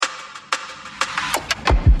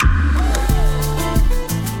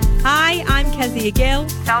Kezia Gill.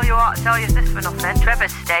 Tell you this for nothing.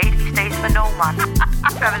 Trevor's stayed, he stays for no man.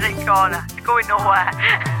 Trevor's in corner, he's going nowhere.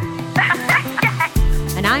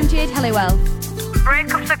 And I'm Jade Helliwell.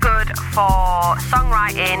 Breakups are good for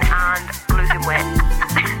songwriting and losing weight.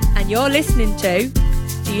 And you're listening to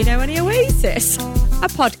Do You Know Any Oasis? A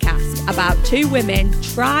podcast about two women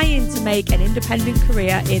trying to make an independent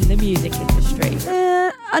career in the music industry.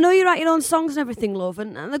 I know you write your own songs and everything, love,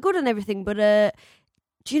 and they're good and everything, but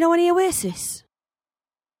do you know any Oasis?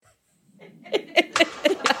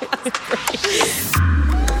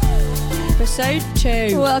 Episode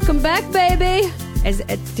 2. Welcome back, baby.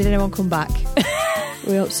 Did anyone come back?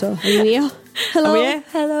 We hope so. Are you here? Hello. Are we here?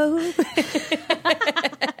 Hello.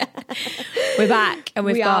 We're back, and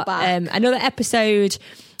we've got another episode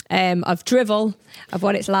of Drivel, of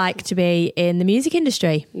what it's like to be in the music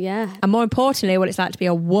industry. Yeah. And more importantly, what it's like to be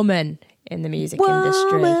a woman in the music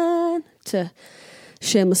industry. To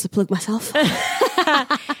shamelessly plug myself.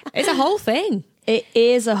 It's a whole thing. It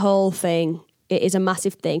is a whole thing. It is a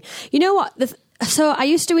massive thing. You know what? So I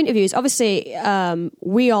used to do interviews. Obviously,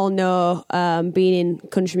 we all know being in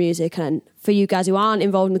country music, and for you guys who aren't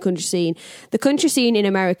involved in the country scene in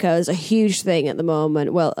America is a huge thing at the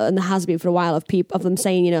moment. Well, and there has been for a while of them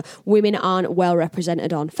saying, you know, women aren't well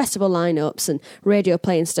represented on festival lineups and radio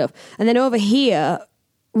play and stuff. And then over here,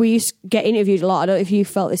 we used to get interviewed a lot. I don't know if you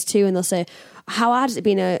felt this too. And they'll say, how hard has it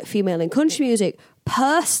been a female in country music?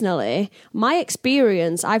 Personally, my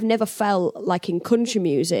experience, I've never felt like in country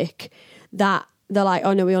music that they're like,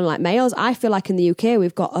 oh no, we only like males. I feel like in the UK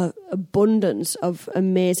we've got an abundance of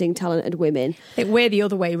amazing, talented women. I think we're the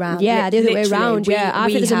other way around. Yeah, the other way around. I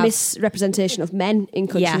think there's a misrepresentation of men in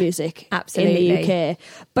country music absolutely. In the UK.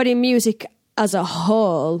 But in music as a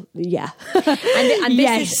whole, yeah. And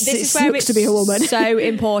this is where it's to be a woman. So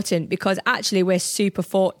important, because actually we're super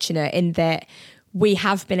fortunate in that we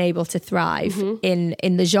have been able to thrive in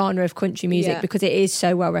the genre of country music because it is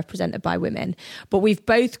so well represented by women. But we've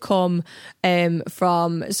both come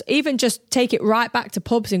from, even just take it right back to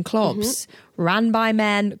pubs and clubs, ran by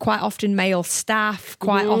men, quite often male staff,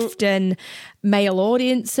 quite often male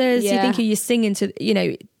audiences. You think you're singing to, you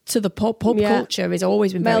know, to the pub culture has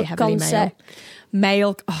always been very heavily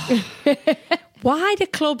male. Why do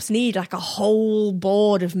clubs need like a whole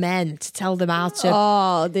board of men to tell them how to...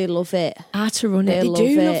 Oh, they love it. How to run it. They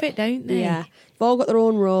do love it, don't they? Yeah. They've all got their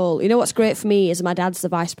own role. You know what's great for me is my dad's the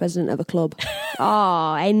vice president of a club.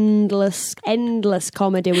 Endless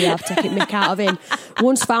comedy we have taking mick out of him.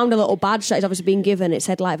 Once found a little badge that he's obviously been given. It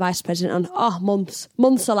said like vice president on. Months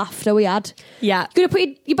of laughter we had. Yeah. Gonna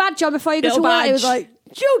put your badge on before you go to work. It was like,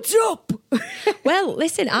 shut up. Well,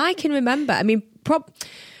 listen, I can remember. I mean,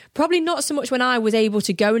 probably not so much when I was able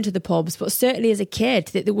to go into the pubs, but certainly as a kid,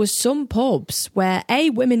 that there was some pubs where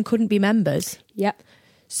women couldn't be members. Yep.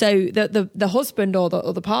 So the husband or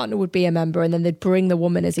the partner would be a member, and then they'd bring the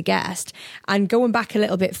woman as a guest. And going back a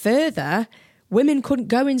little bit further, women couldn't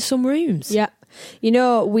go in some rooms. Yeah. You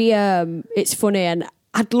know, we it's funny, and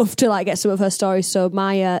I'd love to like get some of her stories. So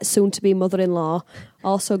my soon-to-be mother-in-law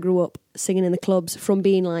also grew up singing in the clubs from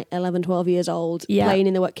being like 11, 12 years old, playing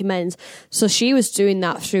in the working men's. So she was doing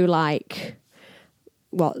that through like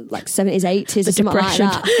 70s, 80s or something like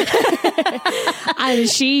that. And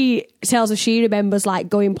she tells us she remembers like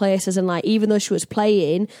going places and like even though she was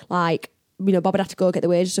playing, like, you know, Bob would have to go get the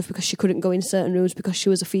wage stuff because she couldn't go in certain rooms because she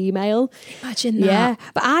was a female. Imagine that. Yeah.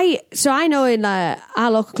 But I know in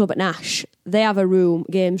our local club at Nash, they have a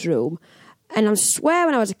games room. And I swear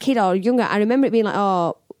when I was a kid or younger, I remember it being like,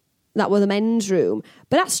 oh, that was the men's room.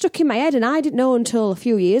 But that stuck in my head and I didn't know until a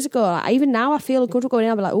few years ago. Like, even now I feel good going in.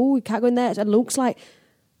 I'll be like, oh, you can't go in there. And Luke's like,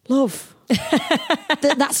 love.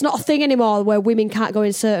 That's not a thing anymore where women can't go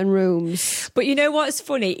in certain rooms. But you know what's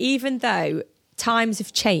funny? Even though times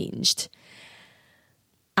have changed,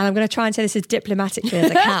 and I'm going to try and say this as diplomatically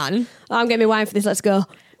as I can. I'm getting my wine for this, let's go.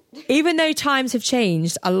 Even though times have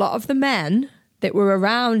changed, a lot of the men that were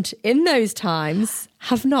around in those times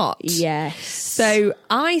have not. Yes. So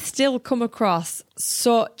I still come across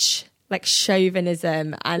such like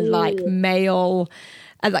chauvinism and like male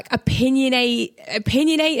and like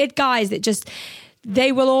opinionated guys that just,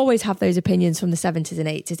 they will always have those opinions from the 70s and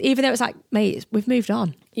 80s, even though it's like, mate, we've moved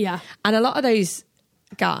on. Yeah. And a lot of those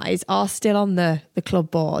guys are still on the club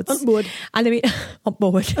boards. On board. And I mean, on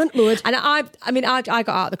board. On board. And I got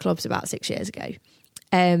out of the clubs about 6 years ago.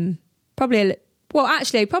 Probably well,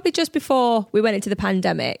 actually, probably just before we went into the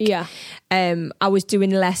pandemic. Yeah. I was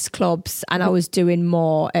doing less clubs and I was doing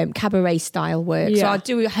more cabaret style work. So I'd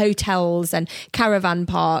do hotels and caravan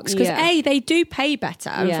parks because they do pay better.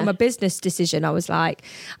 And from a business decision, I was like,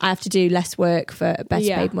 I have to do less work for best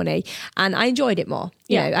paid money, and I enjoyed it more.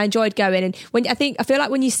 You know, I enjoyed going. And I feel like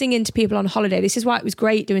when you sing to people on holiday, this is why it was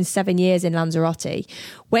great doing 7 years in Lanzarote.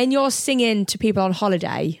 When you're singing to people on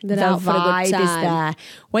holiday, the vibe is there.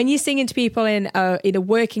 When you're singing to people in a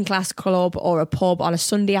working class club or a pub on a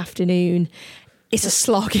Sunday afternoon, it's a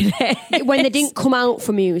slog in it. When they didn't come out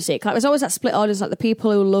for music, like there's always that split audience, like the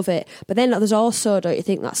people who love it, but then there's also, don't you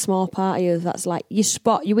think, that small part of you that's like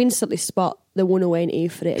you instantly spot the one who ain't here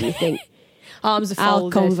for it, and you think, arms are I'll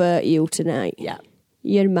folded. convert you tonight. Yeah,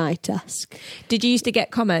 you're my task. Did you used to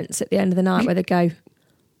get comments at the end of the night where they go,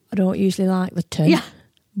 I don't usually like the tune,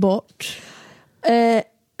 but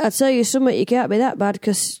I'll tell you something, you can't be that bad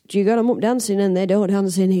because you got them up dancing and they don't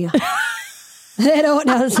dance in here. They don't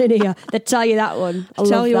dance in here. They tell you that one.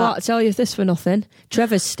 I tell you this for nothing.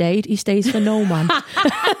 Trevor's stayed. He stays for no man.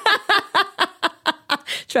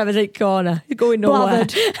 Trevor's in corner. He's going nowhere.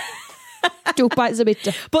 Two pints of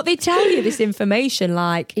bitter. But they tell you this information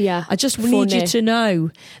like, I just need you to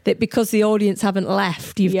know that because the audience haven't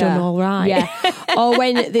left, you've done all right. Yeah. Or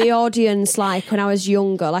when the audience, like when I was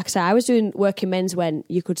younger, like I said, I was doing working men's when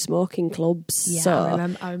you could smoke in clubs. Yeah, so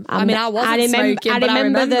I remember. I wasn't smoking, but I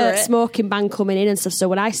remember the it. smoking ban coming in and stuff. So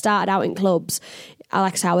when I started out in clubs,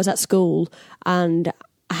 like I said, I was at school and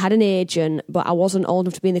I had an agent, but I wasn't old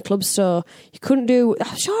enough to be in the club, so you couldn't do.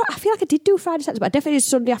 Sure, I feel like I did do Friday Saturdays, but I definitely did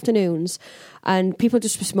Sunday afternoons, and people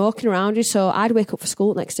just were smoking around you. So I'd wake up for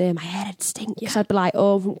school the next day, and my head would stink because I'd be like,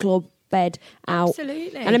 from club, bed, out.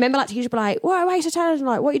 Absolutely. And I remember like teachers would be like, "Why are you so tired?" And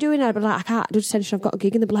like, "What are you doing?" And I'd be like, "I can't do detention. I've got a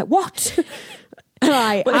gig." And they'd be like, "What?"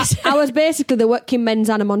 Like, I was basically the working men's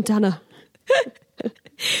Hannah Montana.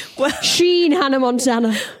 Sheen Hannah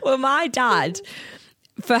Montana. Well, my dad,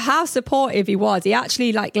 for how supportive he was, he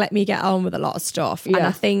actually like let me get on with a lot of stuff. And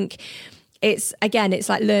I think it's like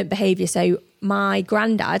learnt behaviour. So my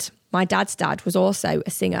granddad, my dad's dad, was also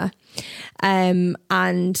a singer,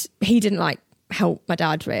 and he didn't like help my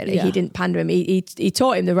dad really. He didn't pander him. He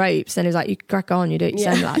taught him the ropes, and he was like, "You crack on, you do it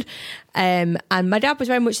yourself, lad." And my dad was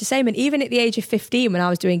very much the same. And even at the age of 15, when I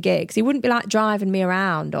was doing gigs, he wouldn't be like driving me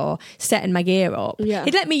around or setting my gear up.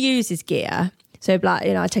 He'd let me use his gear. So like,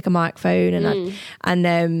 I'd take a microphone and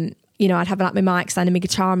I'd have like my mic stand and my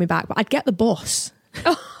guitar on my back, but I'd get the bus.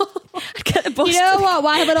 I'd get the bus. You know what?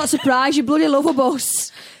 Why am I not surprised? You bloody love a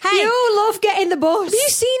bus. Hey, you love getting the bus. Have you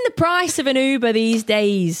seen the price of an Uber these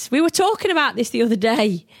days? We were talking about this the other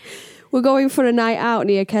day. We're going for a night out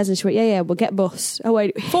near Kes, and she went, yeah, we'll get bus. Oh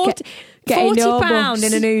wait, £40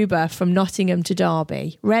 in an Uber from Nottingham to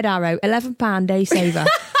Derby. Red Arrow, £11 day saver.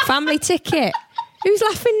 Family ticket. Who's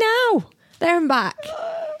laughing now? There and back.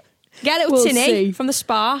 Get a little tinny from the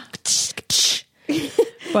spa.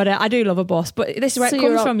 But I do love a bus. But this is where it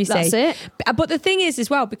comes from, you see. That's it. But the thing is as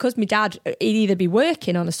well, because my dad, he'd either be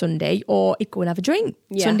working on a Sunday or he'd go and have a drink.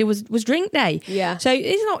 Sunday was drink day. Yeah. So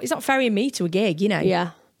he's not ferrying me to a gig,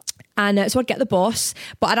 Yeah. And so I'd get the bus,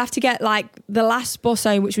 but I'd have to get like the last bus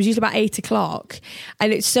home, which was usually about 8 o'clock.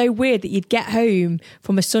 And it's so weird that you'd get home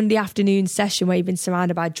from a Sunday afternoon session where you've been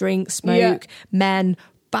surrounded by drink, smoke, men,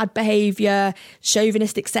 bad behaviour,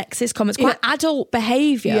 chauvinistic, sexist comments, quite adult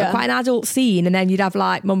behaviour, quite an adult scene. And then you'd have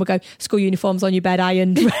like, mum would go, school uniforms on your bed,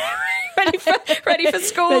 ironed, ready for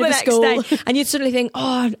school the next day. And you'd suddenly think,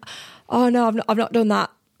 oh no, I've not done that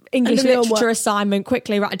English literature assignment.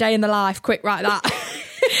 Quickly, write a day in the life, quick, write that.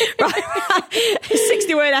 right.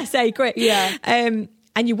 60 word essay, quick. Yeah. And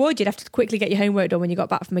you'd have to quickly get your homework done when you got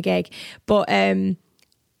back from a gig. But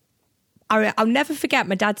I'll never forget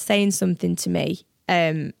my dad saying something to me.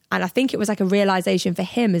 And I think it was like a realisation for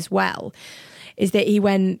him as well, is that he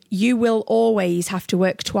went, you will always have to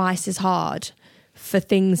work twice as hard for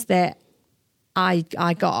things that I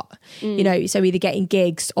got, so either getting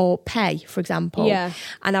gigs or pay, for example. Yeah.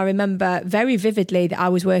 And I remember very vividly that I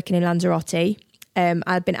was working in Lanzarote.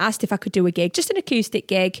 I'd been asked if I could do a gig, just an acoustic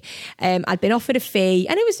gig. I'd been offered a fee,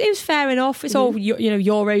 and it was fair enough. It's all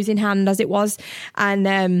euros in hand as it was,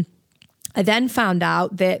 and I then found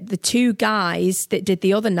out that the two guys that did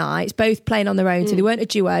the other nights, both playing on their own, so they weren't a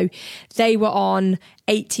duo, they were on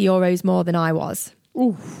 €80 more than I was.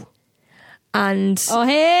 Oof. And oh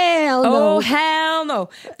hell no.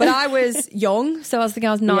 But I was young, so I was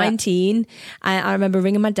 19, and I remember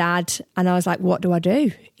ringing my dad, and I was like, what do I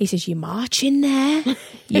do? He says, you march in there,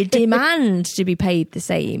 you demand to be paid the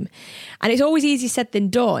same. And it's always easier said than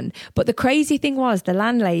done. But the crazy thing was, the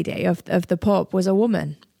landlady of the pub was a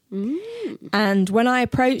woman. And when I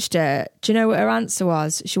approached her, do you know what her answer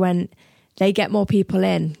was? She went, they get more people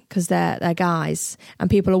in because they're guys, and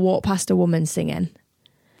people will walk past a woman singing.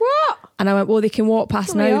 What? And I went, well, they can walk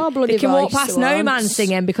past no man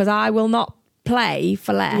singing, because I will not play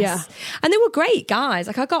for less. Yeah. And they were great guys.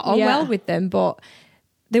 Like, I got on well with them, but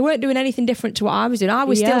they weren't doing anything different to what I was doing. I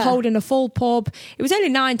was still holding a full pub. It was only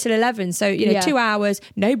 9 till 11, so 2 hours,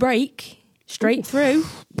 no break, straight through.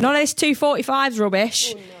 None of this 2:45's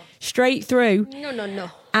rubbish. Oh, no. Straight through.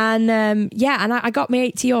 No. And and I got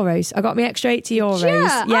me €80. I got me extra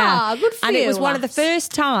 €80. Yeah. Good for and you, it was one of the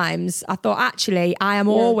first times I thought, actually, I am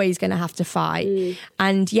always going to have to fight.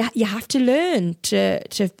 And you have to learn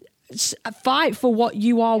to fight for what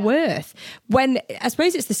you are worth. When I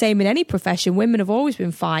suppose it's the same in any profession. Women have always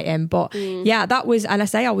been fighting, but that was, and I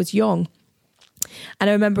say I was young. And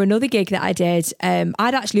I remember another gig that I did.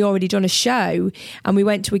 I'd actually already done a show, and we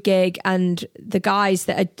went to a gig, and the guys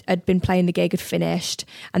that had been playing the gig had finished,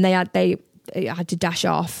 and they had to dash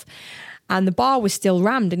off. And the bar was still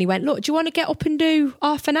rammed, and he went, look, do you want to get up and do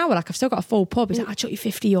half an hour? Like, I've still got a full pub. He's like, I'll chuck you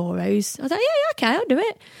 €50. I was like, yeah, okay, I'll do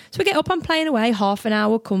it. So we get up, I'm playing away, half an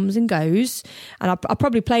hour comes and goes. And I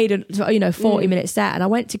probably played a 40-minute set, and I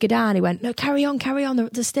went to go down. He went, no, carry on,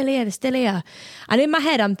 they're still here. And in my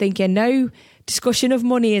head, I'm thinking, no discussion of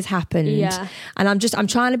money has happened. Yeah. And I'm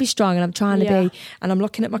trying to be strong, and I'm trying to be, and I'm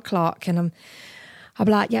looking at my clock, and I'll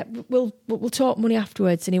be like, yeah, we'll talk money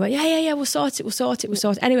afterwards. And he went, yeah, we'll sort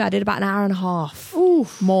it. Anyway, I did about an hour and a half.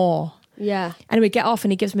 Oof. More. Yeah. Anyway, get off,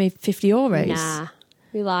 and he gives me €50. Nah.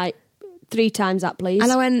 You're like, 3 times that, please.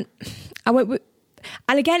 And I went,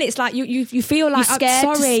 and again, it's like you feel like, you're scared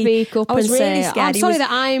I'm sorry. to speak up. I was and really say, scared. I'm sorry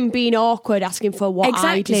that I'm being awkward asking for what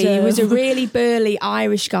I deserve. He was a really burly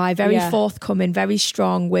Irish guy, very forthcoming, very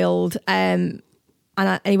strong-willed. And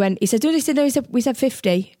he went, he said, we said 50. We said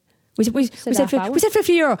 €50. We said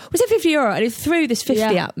 €50. And he threw this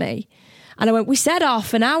 50 at me. And I went, we said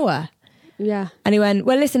half an hour. Yeah. And he went,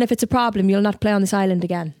 well, listen, if it's a problem, you'll not play on this island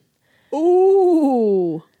again.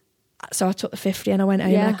 Ooh. So I took the 50 and I went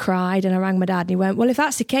home and I cried, and I rang my dad, and he went, well, if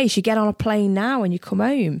that's the case, you get on a plane now and you come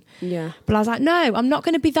home. Yeah. But I was like, no, I'm not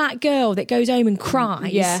going to be that girl that goes home and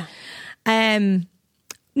cries. Yeah.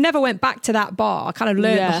 Never went back to that bar. I kind of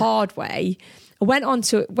learned the hard way. I went on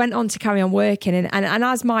to carry on working, and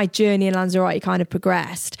as my journey in Lanzarote kind of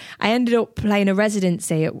progressed, I ended up playing a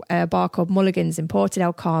residency at a bar called Mulligan's in Porto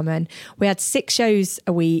del Carmen. We had 6 shows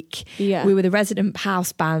a week. Yeah. We were the resident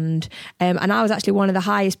house band, and I was actually one of the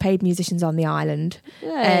highest paid musicians on the island.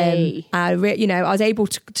 Hey. I was able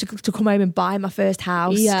to come home and buy my first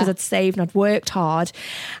house because I'd saved and I'd worked hard,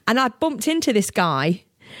 and I bumped into this guy.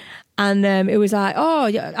 And it was like, oh,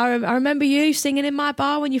 I remember you singing in my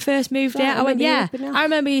bar when you first moved here. I went, yeah. I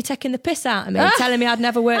remember you taking the piss out of me, telling me I'd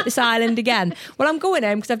never work this island again. Well, I'm going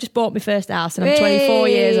home because I've just bought my first house and I'm 24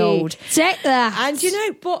 years old. Take that.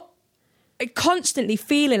 And but constantly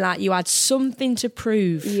feeling like you had something to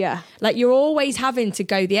prove. Yeah. Like you're always having to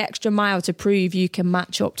go the extra mile to prove you can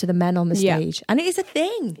match up to the men on the stage. And it is a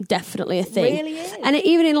thing. Definitely a thing. It really is. And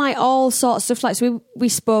even in like all sorts of stuff, like so we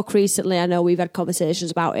spoke recently, I know we've had conversations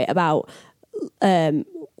about it, about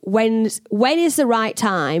when is the right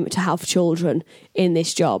time to have children in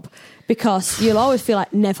this job? Because you'll always feel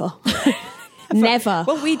like never. Never.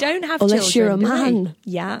 Well, we don't have unless children. Unless you're a man.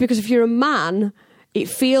 Yeah. Because if you're a man, it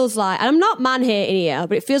feels like, and I'm not man hating here,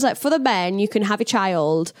 but it feels like for the men, you can have a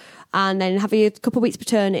child and then have a couple of weeks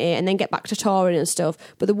paternity and then get back to touring and stuff.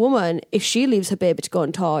 But the woman, if she leaves her baby to go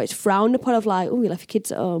on tour, it's frowned upon of like, oh, you left your kids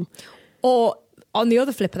at home. Or on the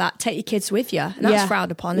other flip of that, take your kids with you. And that's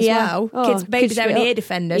frowned upon as well. Babies are in ear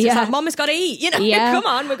defenders. It's like, mama's got to eat, come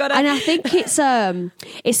on, we've got to. And I think it's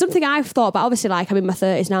something I've thought about. Obviously, like I'm in my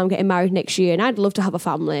 30s now, I'm getting married next year and I'd love to have a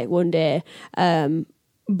family one day.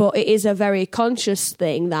 But it is a very conscious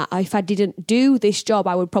thing that if I didn't do this job,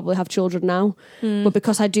 I would probably have children now. But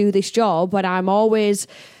because I do this job, and I'm always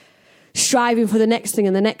striving for the next thing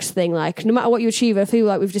and the next thing, like no matter what you achieve, I feel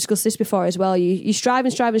like we've discussed this before as well, you strive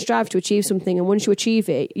and strive and strive to achieve something, and once you achieve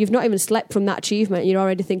it, you've not even slept from that achievement, you're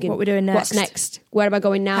already thinking, what we're doing next, what's next, where am I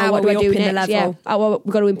going now, how what do I do next, level?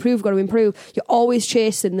 We've got to improve, you're always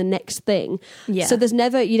chasing the next thing. So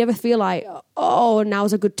you never feel like, oh,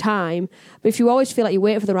 now's a good time. But if you always feel like you're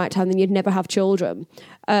waiting for the right time, then you'd never have children.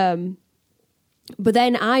 But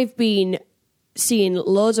then I've been seeing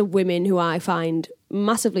loads of women who I find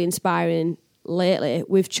massively inspiring lately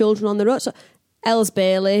with children on the road. So Els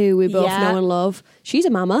Bailey, who we both know and love, she's a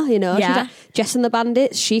mama, She's like Jess and the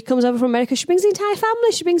Bandits. She comes over from America. She brings the entire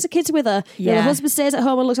family. She brings the kids with her. The husband stays at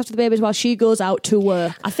home and looks after the babies while she goes out to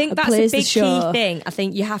work. I think that's a big key thing. I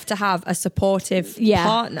think you have to have a supportive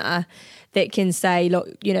partner that can say, look,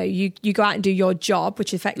 you know, you go out and do your job,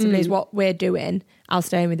 which effectively is what we're doing. I'll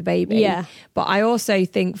stay in with the baby. Yeah. But I also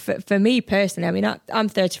think for me personally, I mean, I'm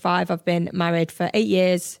 35. I've been married for 8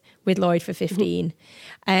 years, with Lloyd for 15.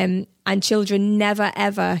 And children never,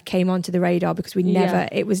 ever came onto the radar because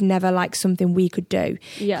it was never like something we could do.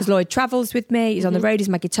 Because Lloyd travels with me. He's on the road. He's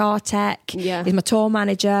my guitar tech. Yeah. He's my tour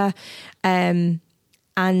manager. And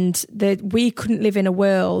we couldn't live in a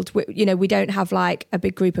world, you know, we don't have like a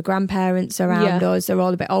big group of grandparents around us. They're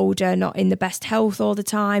all a bit older, not in the best health all the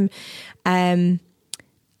time. And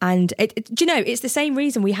do you know, it's the same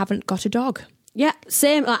reason we haven't got a dog. Yeah,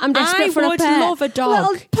 same. Like, I'm desperate for a pet. I would love a dog.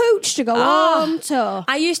 A little pooch to go home to.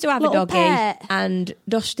 I used to have a doggy, and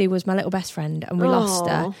Dusty was my little best friend, and we lost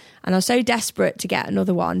her. And I was so desperate to get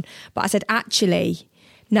another one. But I said, actually,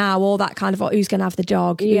 now all that kind of, who's going to have the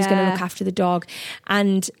dog? Who's going to look after the dog?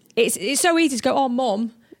 And it's so easy to go, oh,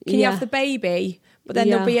 mum, can you have the baby? But then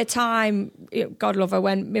there'll be a time, God love her,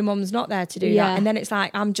 when my mum's not there to do that. And then it's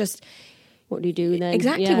like, I'm just... What do you do then?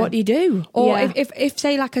 Exactly, what do you do? Or if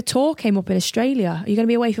say like a tour came up in Australia, are you going to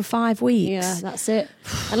be away for 5 weeks? Yeah, that's it.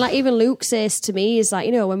 And like even Luke says to me, is like,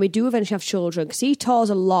 you know, when we do eventually have children, because he tours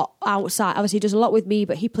a lot outside, obviously he does a lot with me,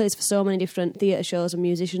 but he plays for so many different theatre shows and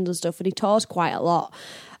musicians and stuff, and he tours quite a lot.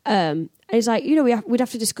 And he's like, you know, we'd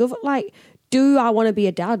have to discover, like, do I want to be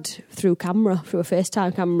a dad through a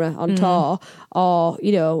FaceTime camera on tour? Or,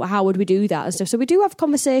 you know, how would we do that and stuff? So we do have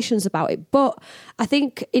conversations about it. But I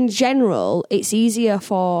think in general, it's easier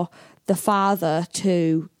for the father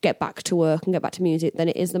to get back to work and get back to music than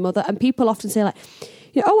it is the mother. And people often say like,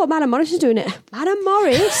 you know, oh, well, Madam Morris is doing it. Madam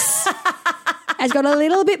Morris has got a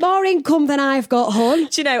little bit more income than I've got, hon. Do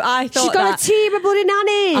you know, I thought she's got a team of bloody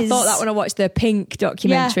nannies. I thought that when I watched the Pink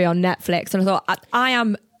documentary on Netflix, and I thought, I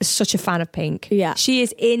am such a fan of Pink. Yeah. She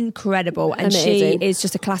is incredible, and amazing. She is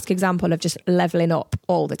just a classic example of just leveling up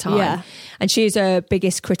all the time. Yeah. And she's her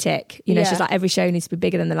biggest critic. You know, she's like, every show needs to be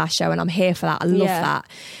bigger than the last show, and I'm here for that. I love that.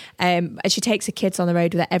 And she takes her kids on the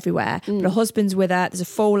road with her everywhere. But her husband's with her. There's a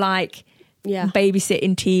full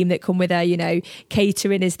babysitting team that come with her, you know,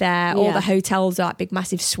 catering is there, all the hotels are like big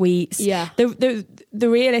massive suites. The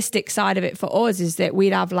realistic side of it for us is that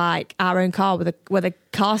we'd have like our own car with a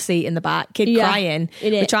car seat in the back, kid crying,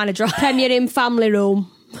 we're trying to drive Premier in family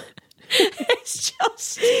room. It's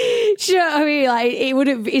just, you know what I mean? Like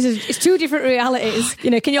it's two different realities. You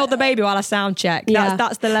know, can you hold the baby while I sound check?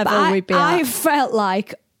 That's the level we'd be at. I felt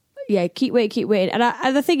like, keep waiting.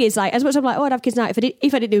 And the thing is, like, as much as I'm like, oh, I'd have kids now. If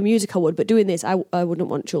I didn't do music, I would. But doing this, I wouldn't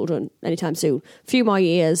want children anytime soon. A few more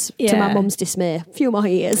years, to my mum's dismay. A few more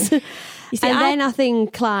years. Then I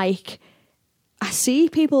think, like, I see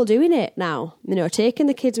people doing it now. You know, taking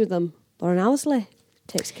the kids with them. Lauren Owsley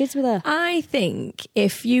takes kids with her. I think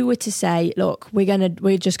if you were to say, look,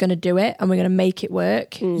 we're just gonna do it and we're gonna make it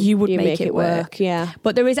work, you would make it work. Yeah.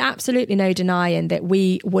 But there is absolutely no denying that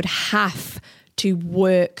we would have to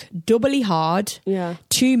work doubly hard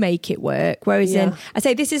to make it work. Whereas I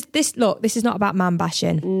say this is not about man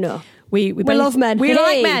bashing. No. We love men. We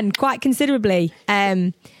like men quite considerably.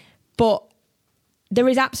 But there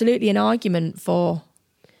is absolutely an argument for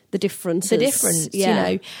the difference, you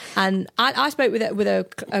know. And I spoke with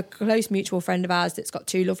a close mutual friend of ours that's got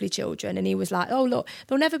 2 lovely children, and he was like, oh, look,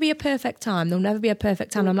 there'll never be a perfect time. There'll never be a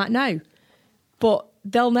perfect time. And I'm like, no, but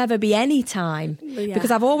there'll never be any time because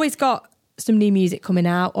I've always got some new music coming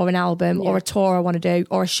out, or an album, or a tour I want to do,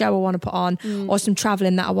 or a show I want to put on, or some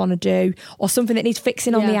travelling that I want to do, or something that needs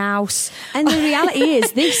fixing on the house. And the reality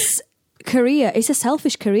is, this career is a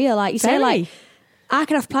selfish career. Like you say, like, I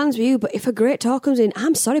can have plans with you, but if a great tour comes in,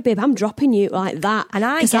 I'm sorry, babe, I'm dropping you like that. And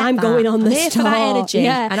because I'm going on this tour. For that energy,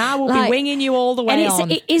 and I will be winging you all the way on.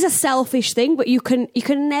 It is a selfish thing, but you can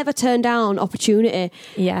never turn down opportunity.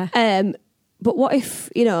 Yeah. But what if,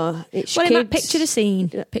 you know, it's kids? Picture the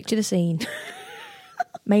scene.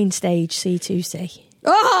 Main stage, C2C.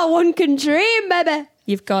 Oh, one can dream, baby.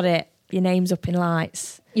 You've got it. Your name's up in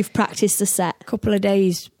lights. You've practiced the set. A couple of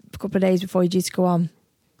days before you're due to go on.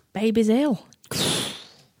 Baby's ill.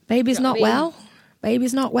 Baby's not well.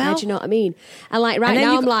 Baby's not well. Yeah, do you know what I mean? And like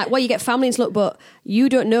now I'm like, well, you get family and look, but you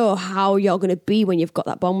don't know how you're going to be when you've got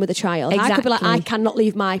that bond with a child. Exactly. I could be like, I cannot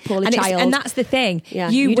leave my poorly child. And that's the thing.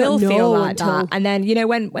 Yeah, you will feel like that. And then, you know,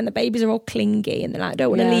 when the babies are all clingy and they're like, I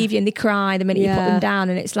don't want to leave you, and they cry the minute you put them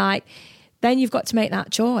down, and it's like, then you've got to make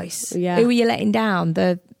that choice. Yeah. Who are you letting down?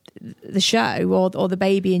 The show or the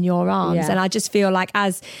baby in your arms? Yeah. And I just feel like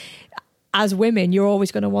as women, you're always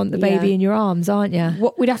going to want the baby in your arms, aren't you?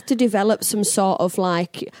 What we'd have to develop some sort of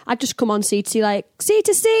like, I'd just come on C2C, like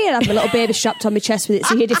C2C, and have a little baby strapped on my chest with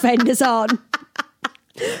its ear defenders on.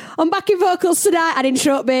 On backing vocals tonight, I'd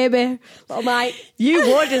intro baby. Little Mike. You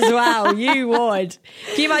would as well. You would.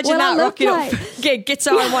 Can you imagine that rocking up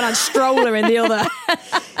guitar in one and stroller in the other?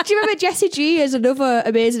 Do you remember Jessie G is another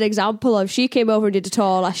amazing example of, she came over and did a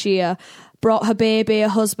tour last year, brought her baby, her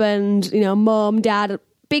husband, mum, dad,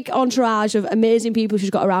 big entourage of amazing people she's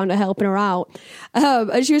got around her helping her out.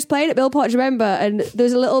 And she was playing at Millport, do you remember? And there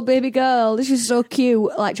was a little baby girl. This was so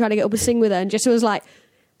cute, like trying to get up and sing with her. And Jessie was like,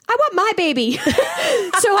 I want my baby.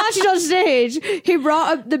 So while she's on stage, he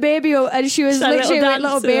brought up the baby up and she was literally a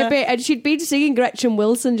little baby. And she'd been singing Gretchen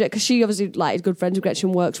Wilson because she obviously is good friends with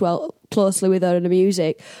Gretchen, works well closely with her in the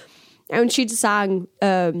music. And she'd sang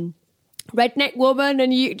Redneck Woman,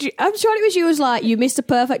 and I'm sure it was you was like, you missed a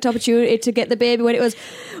perfect opportunity to get the baby when it was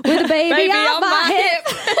with the baby on my hip.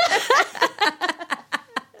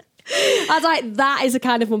 I was like, that is the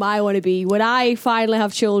kind of mum I want to be. When I finally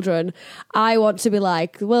have children, I want to be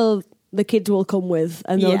like, well, the kids will come with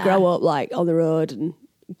and they'll grow up like on the road and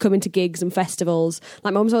come into gigs and festivals.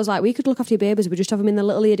 Like mum's always like, we could look after your babies, we just have them in the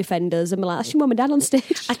little ear defenders and be like, that's your mum and dad on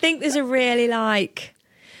stage. I think there's a really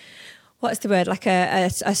what's the word? Like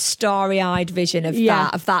a starry-eyed vision of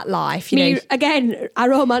that life. Again, I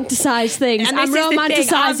romanticize things. I'm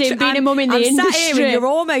romanticizing being a mum in the industry. I'm sat here and you're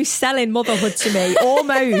almost selling motherhood to me,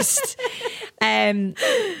 almost.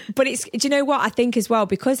 But do you know what I think as well?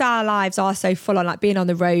 Because our lives are so full on, like being on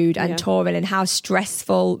the road and touring, and how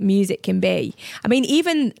stressful music can be. I mean,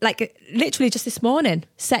 even like literally just this morning,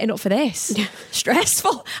 setting up for this,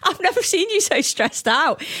 stressful. I've never seen you so stressed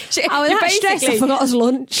out. I was that stressed, I forgot us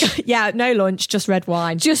lunch. Yeah, no lunch, just red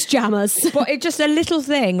wine. Just jammers. But it's just a little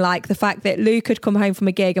thing, like the fact that Luke had come home from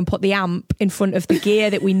a gig and put the amp in front of the gear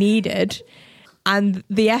that we needed. And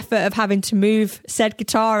the effort of having to move said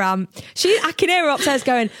guitar amp. I can hear her upstairs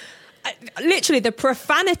going, literally the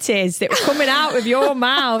profanities that were coming out of your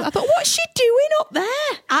mouth. I thought, what's she doing up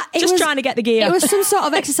there? Trying to get the gear. It was some sort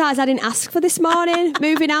of exercise I didn't ask for this morning.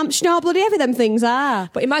 Moving amps, bloody heavy them things are.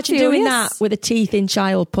 But imagine doing that with a teething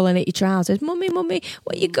child pulling at your trousers. Mummy,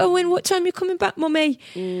 where you going? What time are you coming back, mummy?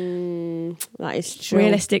 That is true.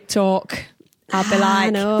 Realistic talk. I'll be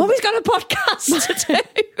like, Mummy's got a podcast to do.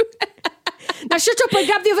 Now shut up and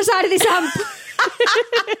grab the other side of this amp.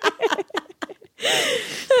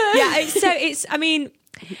 I mean,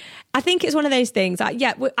 I think it's one of those things. I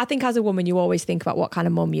think as a woman, you always think about what kind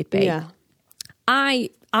of mum you'd be. Yeah.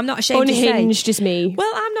 I'm not ashamed to say. Unhinged is me. Well,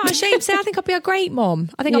 I'm not ashamed to say I think I'll be a great mum.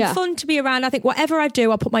 I think I'm fun to be around. I think whatever I do,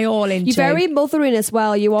 I'll put my all into. You're very mothering as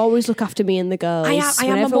well. You always look after me and the girls. I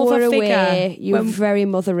am a mother figure. You're very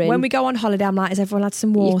mothering. When we go on holiday, I'm like, has everyone had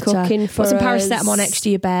some water? You're cooking for us. Put some paracetamol next to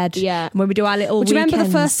your bed. Yeah. And when we do our little weekends. Do you remember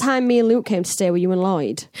the first time me and Luke came to stay with you and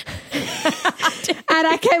Lloyd? And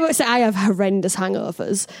I came upstairs. I have horrendous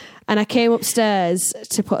hangovers. And I came upstairs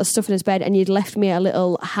to put stuff in his bed, and you'd left me a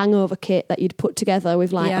little hangover kit that you'd put together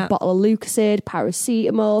with like a bottle of Lucozade,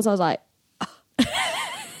 paracetamol. So I was like,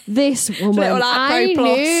 this woman, I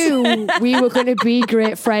knew we were going to be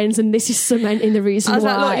great friends, and this is cementing the reason why. I was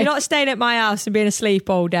like, look, you're not staying at my house and being asleep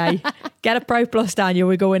all day. Get a Pro Plus down, you'll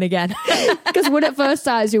be going again. Because one at first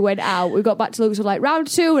times we went out, we got back to Luke's, we were like, round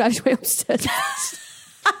two, and I just went upstairs.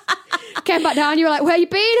 Came back down, you were like, where you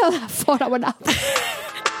been? I thought I went up.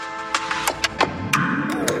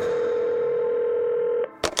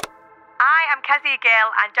 Kezia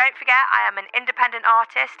Gill, and don't forget I am an independent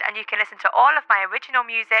artist, and you can listen to all of my original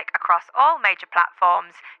music across all major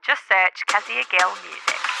platforms. Just search Kezia Gill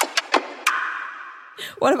Music.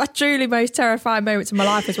 One of my truly most terrifying moments in my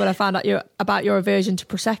life is when I found out about your aversion to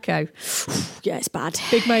Prosecco. Yeah, it's bad.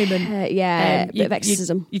 Big moment. A bit of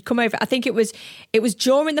exorcism. You'd come over. I think it was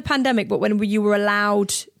during the pandemic, but when you were allowed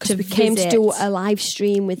to we came to do a live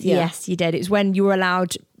stream with you. Yes, you did. It was when you were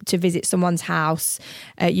allowed to visit someone's house.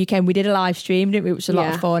 You came. We did a live stream, didn't we? Which was a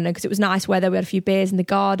lot of fun, because it was nice weather. We had a few beers in the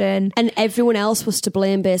garden, and everyone else was to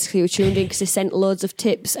blame. Basically, we tuned in because they sent loads of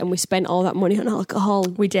tips, and we spent all that money on alcohol.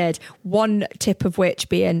 We did. One tip of which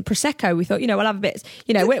being Prosecco. We thought, we'll have a bit.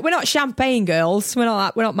 We're not champagne girls. We're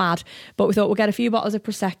not mad, but we thought we'll get a few bottles of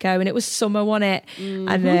Prosecco, and it was summer, wasn't it? Mm-hmm.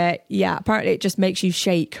 And apparently it just makes you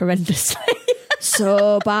shake horrendously.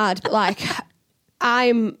 So bad, but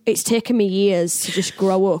it's taken me years to just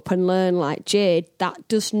grow up and learn, like, Jade, that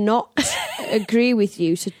does not agree with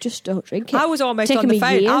you, so just don't drink it. I was almost on the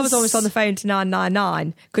phone. I was almost on the phone to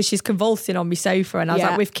 999 because she's convulsing on me sofa, and I was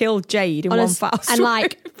like, we've killed Jade in one foul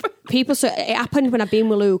swoop. And so it happened when I'd been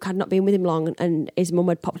with Luke. I'd not been with him long, and his mum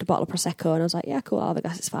had popped a bottle of Prosecco, and I was like, yeah, cool, I'll have a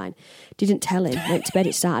glass, it's fine. Didn't tell him. Went to bed,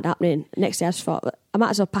 it started happening. Next day I just thought, I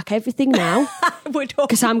might as well pack everything now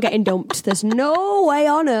because I'm getting dumped. There's no way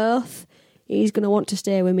on earth he's going to want to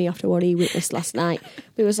stay with me after what he witnessed last night.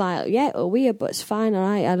 He was like, yeah, weird, but it's fine, all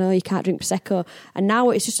right. I know you can't drink Prosecco. And now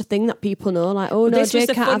it's just a thing that people know, like, oh, no, Jay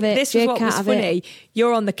can't have it. This Jay is what can't was have funny. it.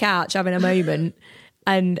 You're on the couch having a moment.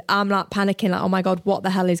 And I'm like panicking, like, oh my God, what the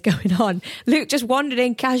hell is going on? Luke just wandered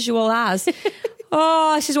in casual as,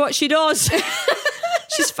 oh, this is what she does.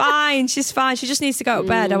 She's fine. She just needs to go to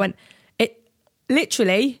bed. I went, it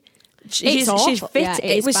literally, she's fit. Yeah,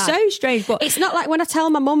 it was bad. So strange. But it's not like when I tell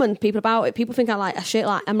my mum and people about it, people think I'm like a shit.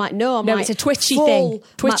 Like, I'm like, no, it's a twitchy thing.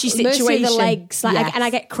 Twitchy situation. Mostly the legs. Like, yes. and I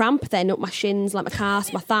get cramp then up my shins, like my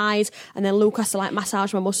calves, my thighs. And then Luke has to like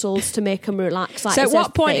massage my muscles to make them relax. Like, so at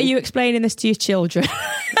what point are you explaining this to your children?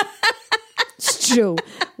 It's true.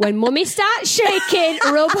 When mummy starts shaking,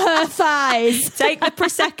 rub her thighs. Take the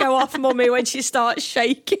Prosecco off mummy when she starts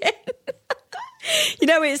shaking. You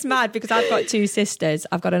know, it's mad because I've got two sisters.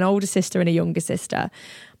 I've got an older sister and a younger sister.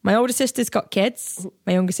 My older sister's got kids.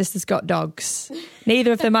 My younger sister's got dogs.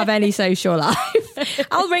 Neither of them have any social life.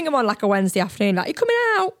 I'll ring them on like a Wednesday afternoon, like, you coming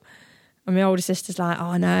out? And my older sister's like,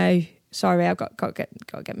 oh no, sorry, I've got to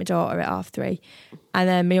get my daughter at 3:30. And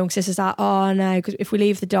then my young sister's like, oh no, because if we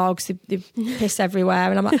leave the dogs, they piss everywhere.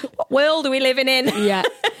 And I'm like, what world are we living in? Yeah.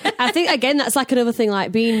 I think, again, that's like another thing,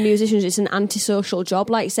 like being musicians, it's an antisocial job.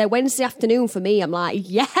 Like, say, Wednesday afternoon for me, I'm like,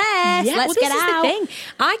 yes, let's get out. This is the thing.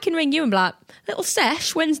 I can ring you and be like, little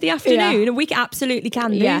sesh Wednesday afternoon, and we absolutely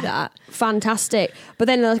can do that. Fantastic. But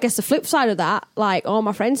then I guess the flip side of that, like all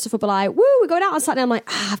my friends stuff will be like, woo, we're going out on Saturday. I'm like,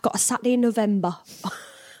 I've got a Saturday in November.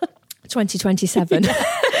 2027.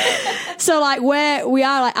 So like where we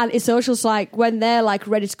are like antisocials, like when they're like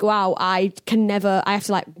ready to go out, I have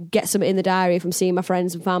to like get something in the diary from seeing my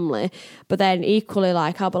friends and family. But then equally,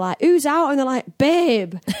 like I'll be like, who's out? And they're like,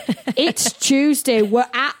 babe, it's Tuesday, we're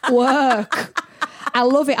at work. I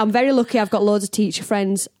love it. I'm very lucky. I've got loads of teacher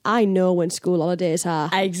friends. I know when school holidays are.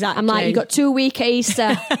 Exactly. I'm like, you got 2 weeks at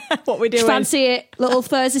Easter. What we doing? Fancy it? Little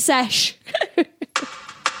Thursday sesh.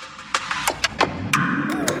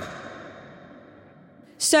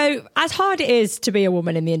 So, as hard it is to be a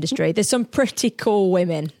woman in the industry, there's some pretty cool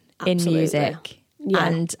women in music. Yeah.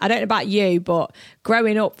 And I don't know about you, but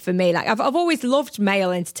growing up for me, like I've always loved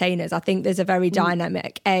male entertainers. I think there's a very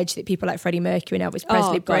dynamic edge that people like Freddie Mercury and Elvis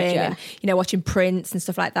Presley bring, and, you know, watching Prince and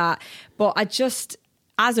stuff like that. But I just,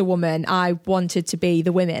 as a woman, I wanted to be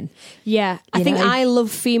the women. Yeah. I think I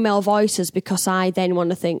love female voices because I then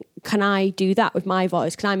want to think, can I do that with my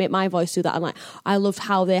voice? Can I make my voice do that? And like, I loved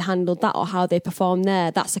how they handled that or how they performed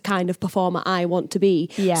there. That's the kind of performer I want to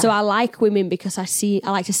be. Yeah. So I like women because I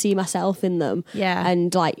like to see myself in them. Yeah.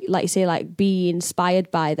 And like you say, like be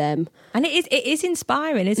inspired by them. And it is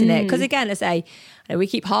inspiring, isn't it? Because again, I say, we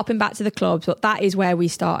keep harping back to the clubs, but that is where we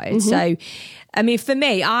started. Mm-hmm. So, I mean, for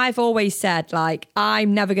me, I've always said, like,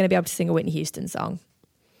 I'm never going to be able to sing a Whitney Houston song.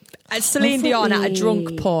 Celine Dion at a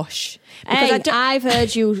drunk push. Hey, I've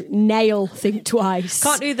heard you nail Think Twice.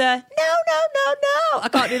 Can't do the no. I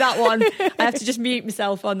can't do that one. I have to just mute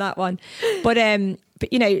myself on that one. But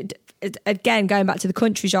you know, again, going back to the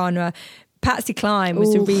country genre, Patsy Cline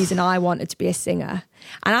was the reason I wanted to be a singer.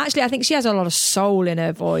 And actually, I think she has a lot of soul in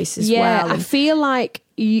her voice as well. Yeah, I feel like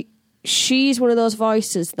she's one of those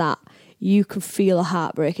voices that you can feel a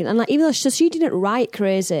heart breaking. And like, even though she didn't write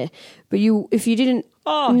Crazy, but if you didn't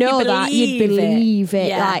know that, you'd believe it.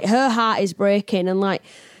 Yeah. Like, her heart is breaking, and like,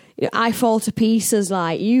 you know, I Fall to Pieces,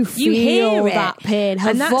 like, you feel that pain.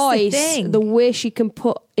 Her voice, the way she can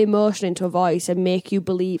put emotion into a voice and make you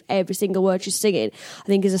believe every single word she's singing, I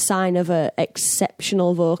think is a sign of an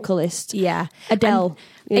exceptional vocalist. Yeah. Adele.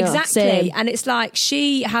 Exactly. Same. And it's like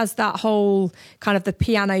she has that whole kind of the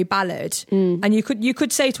piano ballad. And you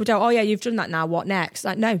could say to Adele, oh yeah, you've done that now, what next?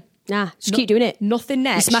 Like, no. Nah, just keep doing it. Nothing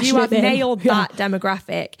next. You have nailed that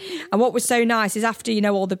demographic. And what was so nice is after, you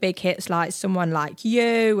know, all the big hits like Someone Like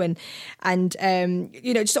You and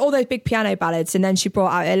you know, just all those big piano ballads, and then she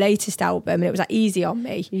brought out her latest album and it was like Easy on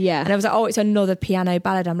Me. Yeah. And I was like, oh, it's another piano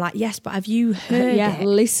ballad. I'm like, yes, but have you heard it?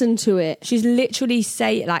 Listen to it. She's literally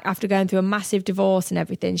saying, like, after going through a massive divorce and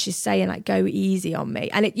everything, she's saying, like, go easy on me.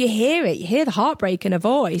 And you hear the heartbreak in her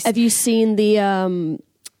voice. Have you seen the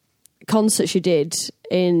concert she did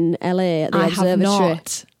in LA at the Observatory? Have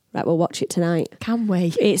not. Right, we'll watch it tonight. Can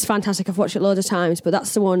we? It's fantastic. I've watched it loads of times, but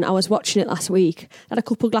that's the one. I was watching it last week. I had a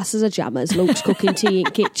couple of glasses of jammers. Luke's cooking tea in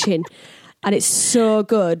the kitchen, and it's so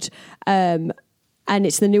good. And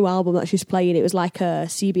it's the new album that she's playing. It was like a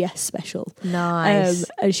CBS special. Nice.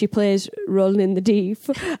 And she plays Rolling in the Deep.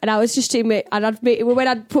 And I was just when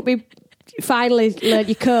I'd put me finally learned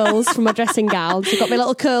your curls from my dressing gown. So I got my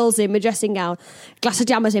little curls in my dressing gown, glass of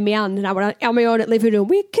jammers in my hand, and I went on my own at living room.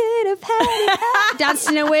 We could have had it,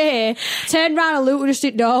 dancing away. Turned round and Luke was just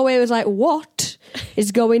at the doorway. Was like, what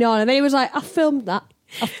is going on? And then he was like, I filmed that.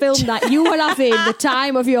 You were having the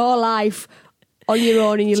time of your life on your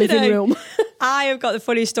own in your living room. I have got the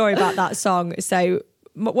funny story about that song. So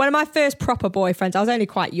one of my first proper boyfriends, I was only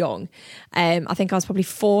quite young. I think I was probably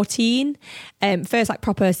 14. First like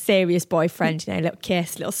proper serious boyfriend, little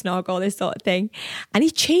kiss, little snog, all this sort of thing. And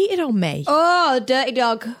he cheated on me. Oh, dirty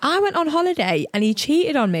dog. I went on holiday and he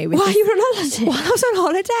cheated on me. Why are you on holiday? Well, I was on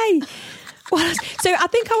holiday. So I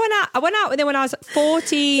think I went out with him when I was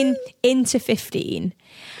 14 into 15.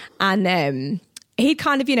 And he'd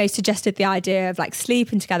kind of, suggested the idea of like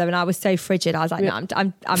sleeping together, and I was so frigid. I was like, no,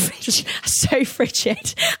 I'm just so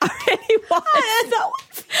frigid. I really was.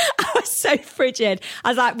 I was so frigid. I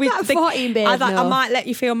was like, I might let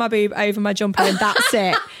you feel my boob over my jumper, and that's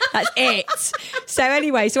it. That's it. So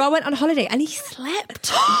anyway, I went on holiday, and he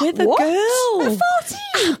slept with a girl. At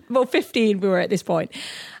 14? Well, 15 we were at this point.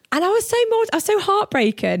 And I was so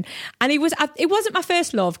heartbroken. And it wasn't my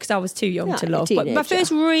first love because I was too young to love. But my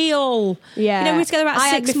first real, we were together about 6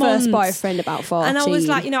 months. I had my first boyfriend about 14. And I was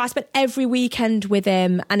like, I spent every weekend with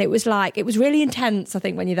him. And it was really intense, I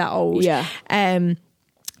think, when you're that old. Yeah.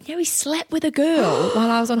 He slept with a girl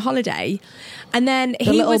while I was on holiday. And then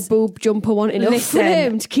the little boob jumper wanted enough for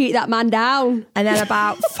him to keep that man down. And then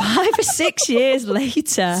about 5 or 6 years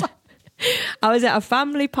later, I was at a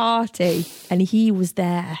family party and he was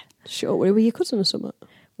there. Sure, were you cousin or something?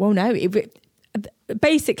 Well, no.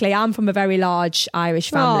 Basically, I'm from a very large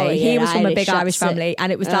Irish family. Oh, yeah, he was from a big Irish it. family.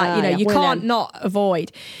 And it was like, you can't not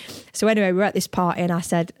avoid. So anyway, we were at this party and I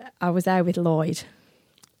said, I was there with Lloyd.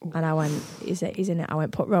 And I went, isn't it? I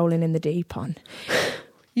went, put Rolling in the Deep on.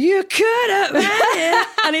 You could have made it.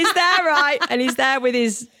 And he's there, right? And he's there with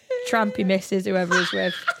his trampy missus, whoever he's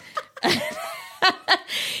with.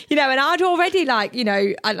 And I'd already I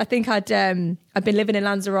think I'd been living in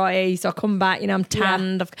Lanzarote, so I come back, I'm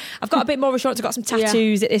tanned. I've got a bit more of assurance. I've got some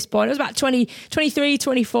tattoos at this point. It was about 23,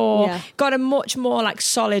 24. Yeah. Got a much more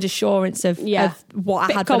solid assurance of what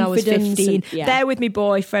I had when I was 15. There with my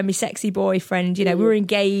boyfriend, my sexy boyfriend, we were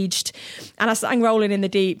engaged. And I sang Rolling in the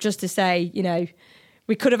Deep just to say,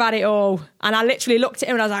 we could have had it all. And I literally looked at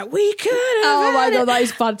him and I was like, we could have Oh my had God, it. that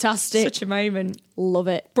is fantastic. Such a moment. Love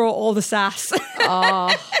it. Brought all the sass.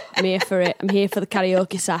 Oh, I'm here for it. I'm here for the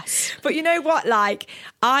karaoke sass. But you know what?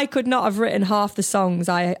 I could not have written half the songs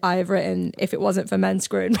I have written if it wasn't for men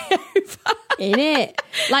screwing me over. Innit?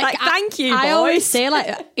 Thank you, boys. I always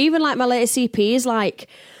say, even my latest EP is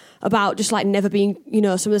about just never being,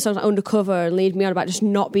 some of the songs Undercover and Lead Me On about just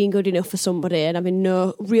not being good enough for somebody and having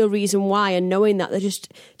no real reason why, and knowing that they're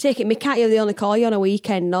just taking me, can't you, they only call you on a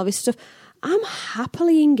weekend and all this stuff. I'm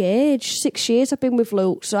happily engaged. 6 years I've been with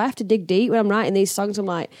Luke, so I have to dig deep when I'm writing these songs. I'm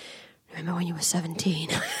like, remember when you were 17?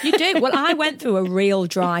 You do. Well, I went through a real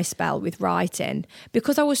dry spell with writing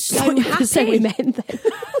because I was so happy. So we men then.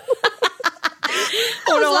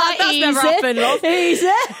 Oh no, that's never happened, love. Easy.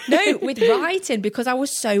 No, with writing because I was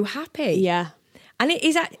so happy. Yeah. And it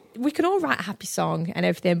is we can all write a happy song and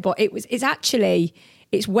everything, but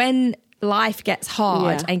it's when life gets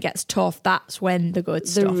hard and gets tough, that's when the good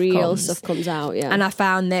stuff comes. The real stuff comes out, yeah. And I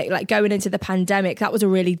found that going into the pandemic, that was a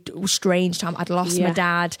really strange time. I'd lost my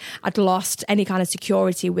dad. I'd lost any kind of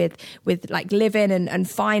security with living and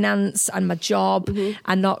finance and my job,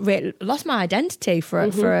 and not really lost my identity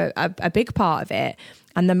for a big part of it.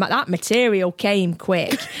 And then that material came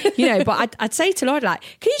quick, but I'd say to Lloyd, can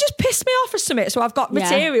you just piss me off or something so I've got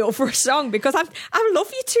material for a song, because I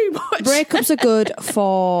love you too much. Breakups are good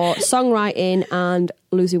for songwriting and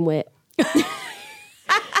losing weight. I'm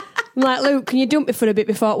like, Luke, can you dump me for a bit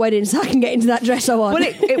before wedding so I can get into that dress I want? Well,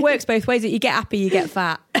 it works both ways. You get happy, you get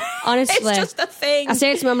fat. Honestly. It's just a thing. I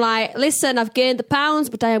say to him, I'm like, listen, I've gained the pounds,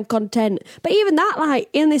 but I am content. But even that,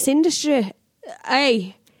 in this industry,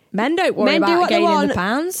 hey... Men don't worry about gaining the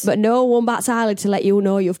pounds. But no one bats an eyelid to let you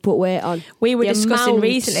know you've put weight on. We were discussing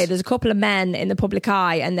recently, there's a couple of men in the public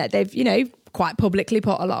eye and that they've, quite publicly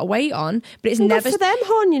put a lot of weight on, but it's never... Good for them,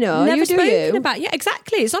 hon, Never you spoken about. Yeah,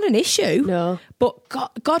 exactly. It's not an issue. No. But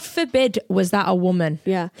God forbid was that a woman.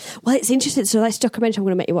 Yeah. Well, it's interesting. So this documentary I'm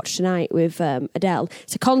going to make you watch tonight with Adele.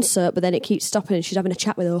 It's a concert, but then it keeps stopping and she's having a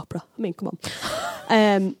chat with Oprah. I mean, come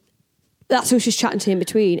on. that's who she's chatting to in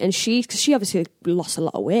between, and she obviously lost a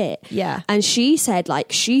lot of weight. Yeah. And she said,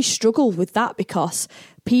 like, she struggled with that because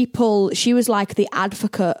she was like the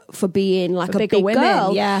advocate for being like a big women,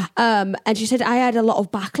 girl. yeah. And she said, I had a lot of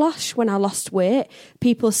backlash when I lost weight.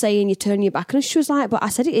 People saying you turn your back. And she was like, but I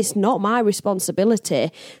said, it's not my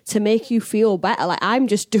responsibility to make you feel better. Like, I'm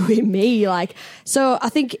just doing me. Like, so I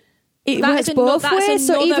think it works both ways.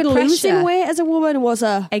 So even losing weight as a woman was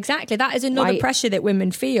exactly, that is another pressure that women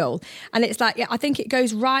feel. And it's like, I think it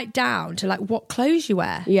goes right down to like what clothes you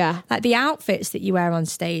wear. Yeah. Like the outfits that you wear on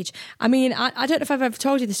stage. I mean, I don't know if I've ever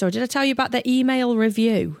told you this story. Did I tell you about the email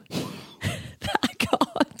review that I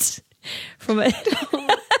got from it?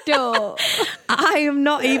 No. I am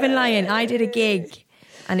not even lying. I did a gig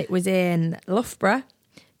and it was in Loughborough,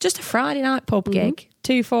 just a Friday night pub gig.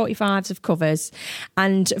 2 45s of covers,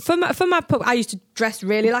 and for my pub, I used to dress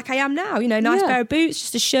really like I am now. You know, nice pair of boots,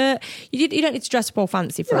 just a shirt. You don't need to dress up all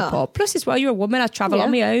fancy for a pub. Plus, as well, you're a woman. I travel on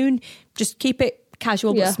my own. Just keep it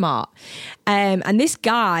casual but smart. And this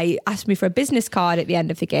guy asked me for a business card at the end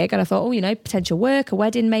of the gig, and I thought, potential work, a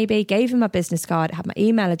wedding maybe. Gave him my business card. It had my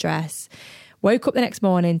email address. Woke up the next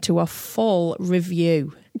morning to a full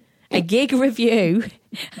review. A gig review.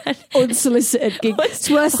 Unsolicited gig. It's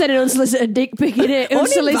worse than an unsolicited dick pic, isn't it?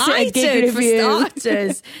 Unsolicited gig review. For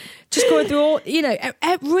starters. Just going through all,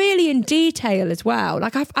 really in detail as well.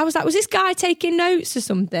 Like I was like, was this guy taking notes or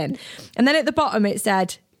something? And then at the bottom it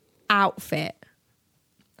said, outfit.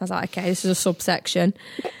 I was like, okay, this is a subsection.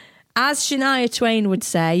 As Shania Twain would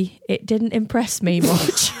say, it didn't impress me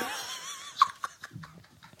much.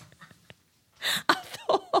 I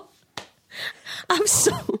thought...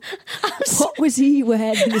 What was he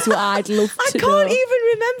wearing is what I'd love to know. I can't even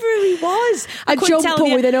remember who he was. A jumper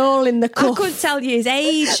with an hole in the cuff. I couldn't tell you his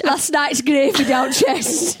age. Last night's gravy down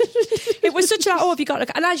chest. It was such like, have you got...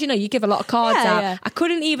 And as you know, you give a lot of cards out. Yeah. I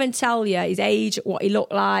couldn't even tell you his age, what he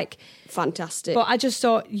looked like. Fantastic. But I just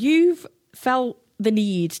thought, you've felt the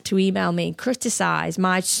need to email me and criticise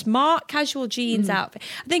my smart casual jeans outfit.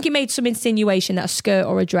 I think he made some insinuation that a skirt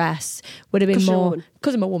or a dress would have been more...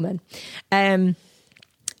 Because I'm a woman.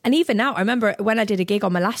 And even now, I remember when I did a gig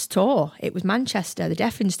on my last tour, it was Manchester, the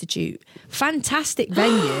Deaf Institute. Fantastic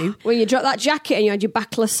venue. When you dropped that jacket and you had your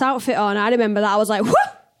backless outfit on, I remember that. I was like, whoo!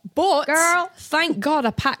 But, girl, thank God I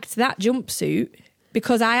packed that jumpsuit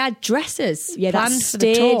because I had dresses planned for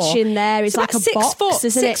the tour. Stage in there, it's like a box,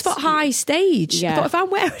 isn't it? 6 foot high stage. Yeah. I thought, if I'm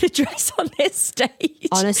wearing a dress on this stage,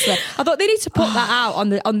 honestly, I thought they need to put that out on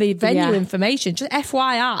the venue information. Just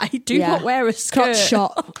FYI, do not wear a skirt. Crotch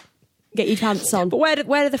shot. Get your pants on. But where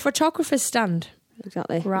do the photographers stand?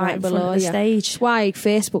 Exactly. Right below the stage. That's why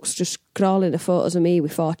Facebook's just crawling the photos of me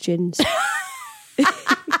with 4 chins.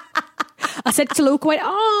 I said to Luke,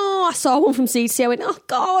 I saw one from CC. I went, oh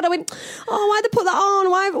God. I went, oh, why'd they put that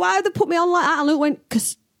on? Why did they put me on like that? And Luke went,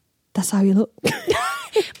 because that's how you look.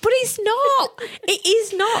 But it's not. It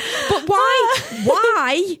is not. But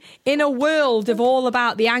why, in a world of all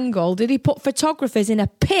about the angle, did he put photographers in a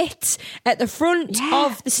pit at the front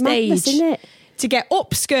of the stage? Madness, isn't it? To get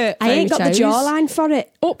upskirt photos. I ain't got the jawline for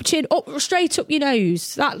it. Up chin, straight up your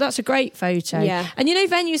nose. That's a great photo. Yeah. And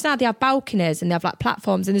venues now, they have balconies and they have like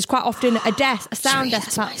platforms, and there's quite often a sound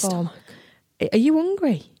desk platform. Are you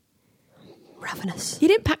hungry? Ravenous. You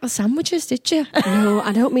didn't pack the sandwiches, did you? No,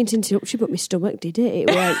 I don't mean to interrupt you, but my stomach did it.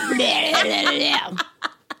 It went...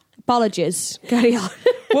 Apologies. Carry on.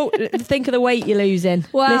 Well, think of the weight you're losing.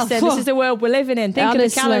 Well, listen, this is the world we're living in. Think of the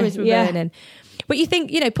calories we're burning. But you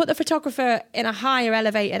think, put the photographer in a higher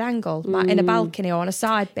elevated angle, like in a balcony or on a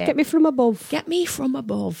side bit. Get me from above. Get me from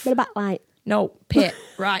above. Bit of backlight. No, pit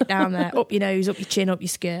right down there. Up your nose, up your chin, up your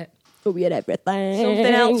skirt. Up your everything. Something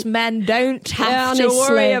else men don't have to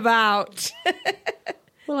worry about.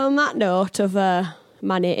 Well, on that note of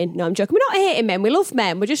man hating, no, I'm joking. We're not hating men. We love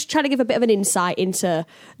men. We're just trying to give a bit of an insight into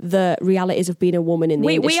the realities of being a woman in the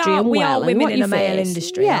industry. We are women in a male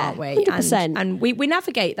industry, aren't we? 100%. And we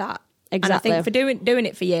navigate that. Exactly. And I think for doing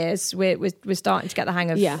it for years, we're starting to get the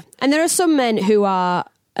hang of. Yeah. And there are some men who are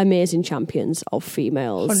amazing champions of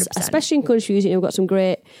females, 100%. Especially in country music. We've got some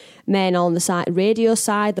great men on the side, radio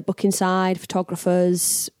side, the booking side,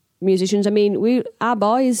 photographers, musicians. I mean, our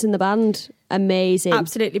boys in the band, amazing.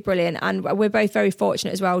 Absolutely brilliant. And we're both very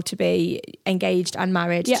fortunate as well to be engaged and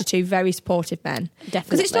married to 2 very supportive men.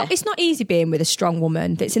 Definitely. Because it's not easy being with a strong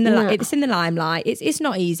woman that's in the limelight. It's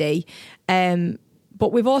not easy.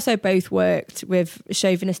 But we've also both worked with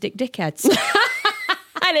chauvinistic dickheads.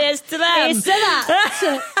 And here's to them. Here's to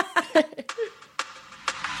that.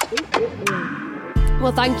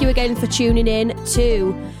 Well, thank you again for tuning in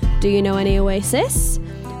to Do You Know Any Oasis?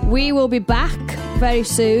 We will be back very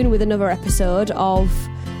soon with another episode of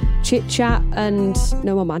chit chat and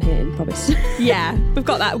no more man hating, promise. Yeah, we've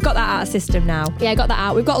got that out of system now. Yeah, got that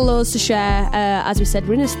out. We've got loads to share. As we said,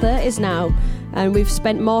 we're in his 30s now, and we've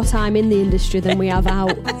spent more time in the industry than we have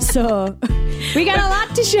out. So we got a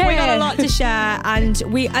lot to share. We got a lot to share, and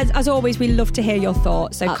we, as always, we love to hear your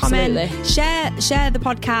thoughts. So Absolutely. Comment, share the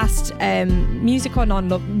podcast. Music or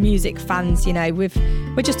non-music fans, you know, we're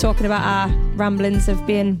just talking about our ramblings of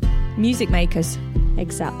being music makers.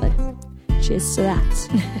 Exactly. Cheers to that.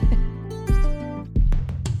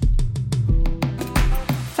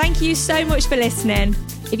 Thank you so much for listening.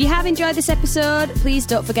 If you have enjoyed this episode, please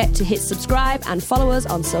don't forget to hit subscribe and follow us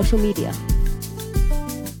on social media.